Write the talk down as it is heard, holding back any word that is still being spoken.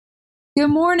Good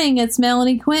morning, it's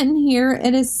Melanie Quinton here.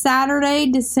 It is Saturday,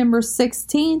 December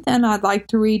 16th, and I'd like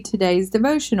to read today's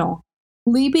devotional,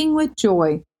 Leaping with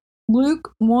Joy,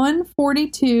 Luke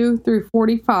 1:42 through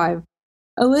 45.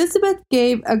 Elizabeth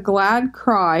gave a glad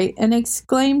cry and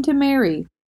exclaimed to Mary,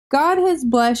 God has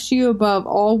blessed you above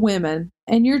all women,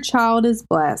 and your child is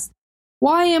blessed.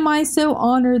 Why am I so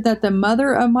honored that the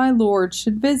mother of my Lord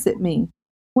should visit me?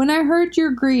 When I heard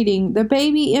your greeting, the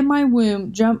baby in my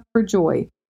womb jumped for joy.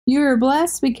 You are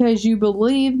blessed because you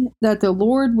believed that the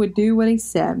Lord would do what He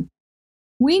said.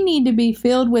 We need to be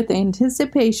filled with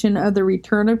anticipation of the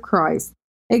return of Christ,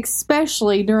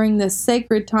 especially during this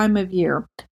sacred time of year.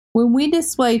 When we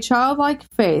display childlike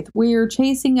faith, we are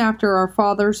chasing after our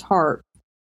Father's heart.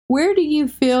 Where do you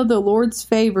feel the Lord's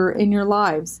favor in your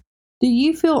lives? Do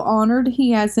you feel honored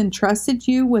He has entrusted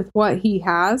you with what He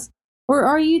has, or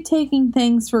are you taking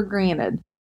things for granted?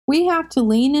 We have to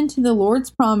lean into the Lord's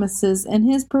promises and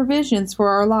His provisions for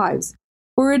our lives,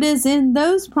 for it is in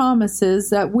those promises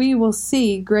that we will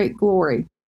see great glory.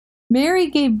 Mary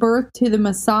gave birth to the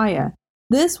Messiah.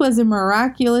 This was a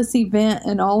miraculous event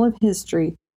in all of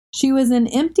history. She was an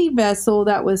empty vessel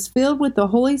that was filled with the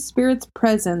Holy Spirit's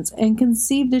presence and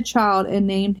conceived a child and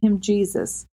named him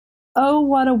Jesus. Oh,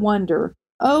 what a wonder!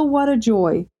 Oh, what a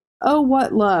joy! Oh,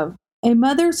 what love! A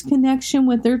mother's connection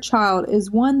with their child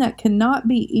is one that cannot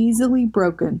be easily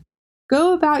broken.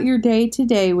 Go about your day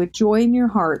today with joy in your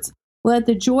hearts. Let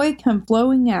the joy come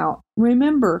flowing out.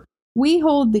 Remember, we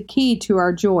hold the key to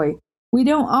our joy. We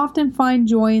don't often find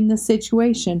joy in the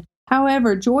situation.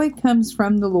 However, joy comes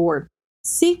from the Lord.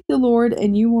 Seek the Lord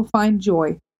and you will find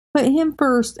joy. Put Him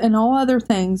first and all other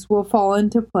things will fall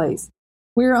into place.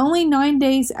 We are only 9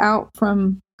 days out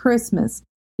from Christmas.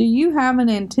 Do you have an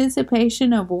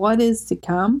anticipation of what is to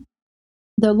come?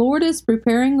 The Lord is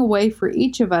preparing a way for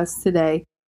each of us today.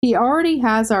 He already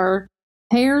has our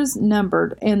hairs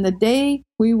numbered and the day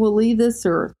we will leave this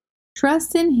earth.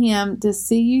 Trust in Him to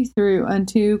see you through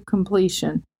unto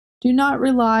completion. Do not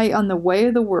rely on the way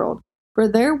of the world, for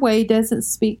their way doesn't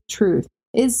speak truth.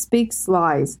 It speaks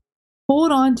lies.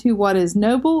 Hold on to what is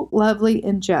noble, lovely,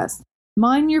 and just.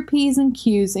 Mind your P's and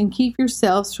Q's and keep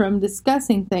yourselves from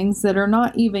discussing things that are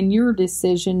not even your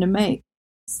decision to make.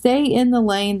 Stay in the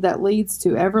lane that leads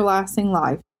to everlasting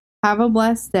life. Have a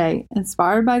blessed day,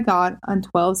 inspired by God on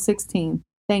 12/16.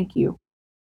 Thank you.